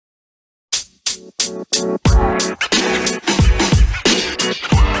What's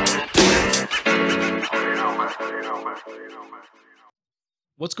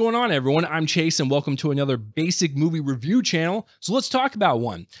going on, everyone? I'm Chase, and welcome to another basic movie review channel. So let's talk about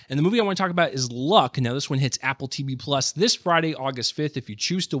one. And the movie I want to talk about is Luck. Now, this one hits Apple TV Plus this Friday, August 5th, if you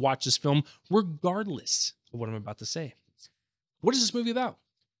choose to watch this film, regardless of what I'm about to say. What is this movie about?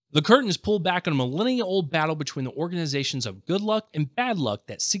 The curtain is pulled back on a millennia-old battle between the organizations of good luck and bad luck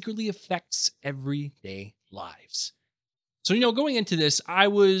that secretly affects everyday lives. So, going into this, I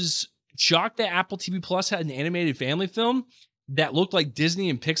was shocked that Apple TV Plus had an animated family film that looked like Disney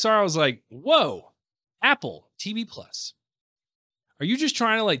and Pixar. I was like, whoa, Apple TV Plus. Are you just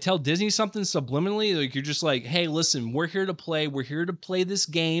trying to tell Disney something subliminally? Like you're just like, hey, listen, we're here to play. We're here to play this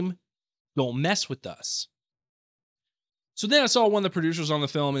game. Don't mess with us. So then I saw one of the producers on the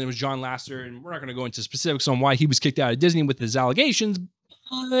film, and it was John Lasseter, and we're not going to go into specifics on why he was kicked out of Disney with his allegations,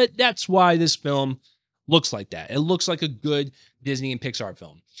 but that's why this film looks like that. It looks like a good Disney and Pixar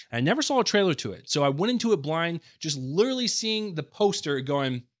film. I never saw a trailer to it, so I went into it blind, just literally seeing the poster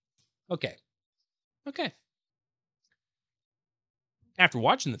going, okay. After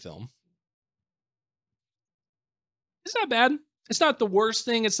watching the film, it's not bad. It's not the worst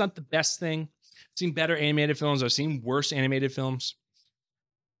thing. It's not the best thing. I've seen better animated films. I've seen worse animated films.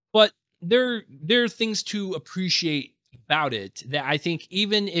 But there are things to appreciate about it that I think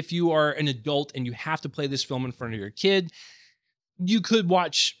even if you are an adult and you have to play this film in front of your kid, you could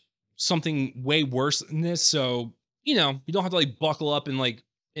watch something way worse than this. So, you don't have to buckle up and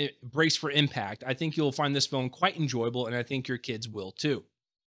brace for impact. I think you'll find this film quite enjoyable, and I think your kids will too.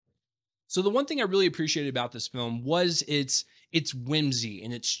 So the one thing I really appreciated about this film was its whimsy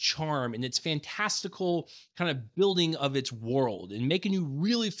and its charm and its fantastical kind of building of its world and making you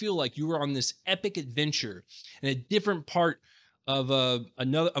really feel like you were on this epic adventure in a different part of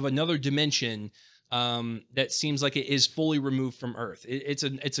another dimension that seems like it is fully removed from Earth. It's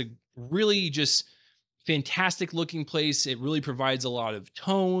a really just fantastic looking place. It really provides a lot of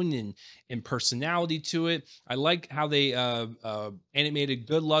tone and personality to it. I like how they animated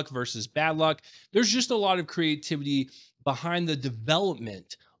good luck versus bad luck. There's just a lot of creativity behind the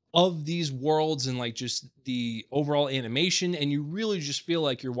development of these worlds and just the overall animation, and you really just feel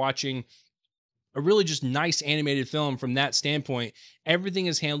like you're watching a really just nice animated film from that standpoint. Everything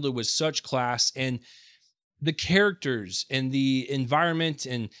is handled with such class, and the characters and the environment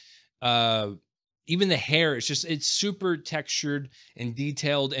and even the hair, it's super textured and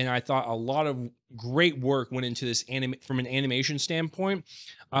detailed, and I thought a lot of great work went into this from an animation standpoint.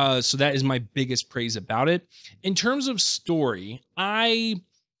 So that is my biggest praise about it. In terms of story, I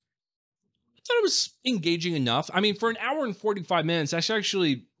thought it was engaging enough. I mean, for an hour and 45 minutes, that's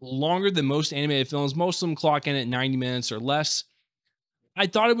actually longer than most animated films. Most of them clock in at 90 minutes or less. I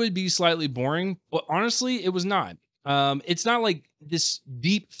thought it would be slightly boring, but honestly, it was not. It's not like this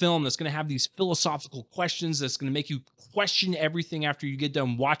deep film that's going to have these philosophical questions that's going to make you question everything after you get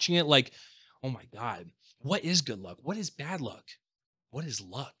done watching it. Like, oh my God, what is good luck? What is bad luck? What is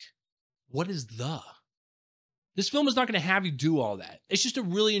luck? What is the? This film is not going to have you do all that. It's just a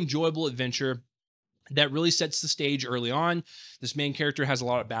really enjoyable adventure that really sets the stage early on. This main character has a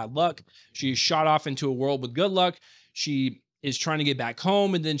lot of bad luck. She is shot off into a world with good luck. She is trying to get back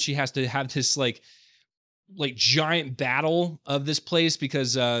home, and then she has to have this giant battle of this place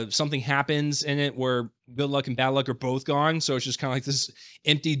because something happens in it where good luck and bad luck are both gone. So it's just kind of like this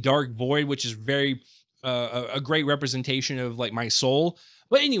empty, dark void, which is very a great representation of my soul.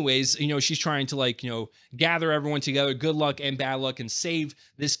 But anyways, she's trying to gather everyone together, good luck and bad luck, and save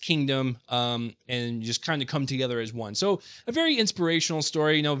this kingdom, and just kind of come together as one. So a very inspirational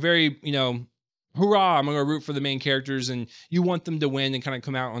story, very, hurrah, I'm going to root for the main characters, and you want them to win and kind of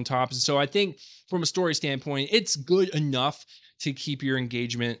come out on top. And so I think from a story standpoint, it's good enough to keep your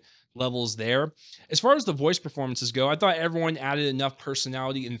engagement levels there. As far as the voice performances go, I thought everyone added enough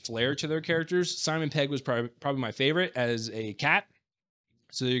personality and flair to their characters. Simon Pegg was probably my favorite as a cat.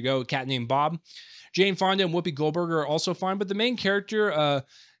 So there you go, a cat named Bob. Jane Fonda and Whoopi Goldberg are also fine, but the main character,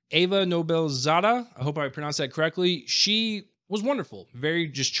 Ava Nobelzada, I hope I pronounced that correctly, she was wonderful, very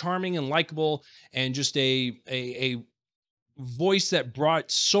just charming and likable, and just a voice that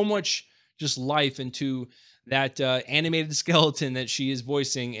brought so much just life into that animated skeleton that she is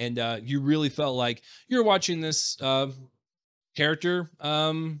voicing, and you really felt like you're watching this character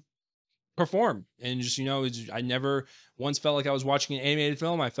perform. And just I never once felt like I was watching an animated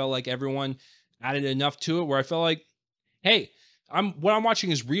film. I felt like everyone added enough to it where I felt like, hey, what I'm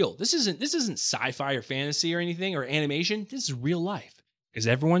watching is real. This isn't sci-fi or fantasy or anything or animation. This is real life because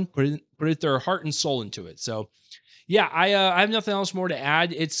everyone put their heart and soul into it. So yeah, I have nothing else more to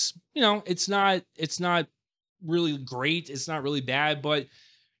add. It's it's not really great. It's not really bad, but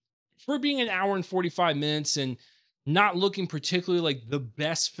for being an hour and 45 minutes and not looking particularly like the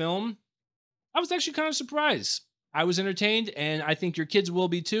best film, I was actually kind of surprised. I was entertained, and I think your kids will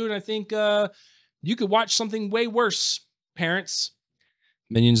be too. And I think you could watch something way worse, parents.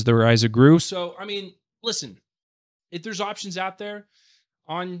 Minions: The Rise of Gru. So, I mean, listen, if there's options out there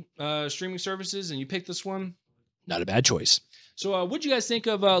on streaming services and you pick this one, not a bad choice. So, what do you guys think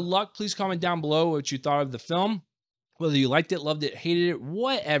of Luck? Please comment down below what you thought of the film. Whether you liked it, loved it, hated it,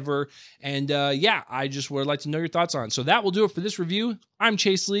 whatever. And yeah, I just would like to know your thoughts on it. So that will do it for this review. I'm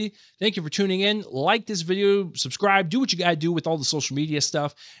Chase Lee. Thank you for tuning in. Like this video, subscribe, do what you got to do with all the social media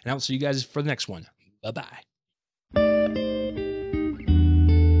stuff. And I will see you guys for the next one. Bye-bye.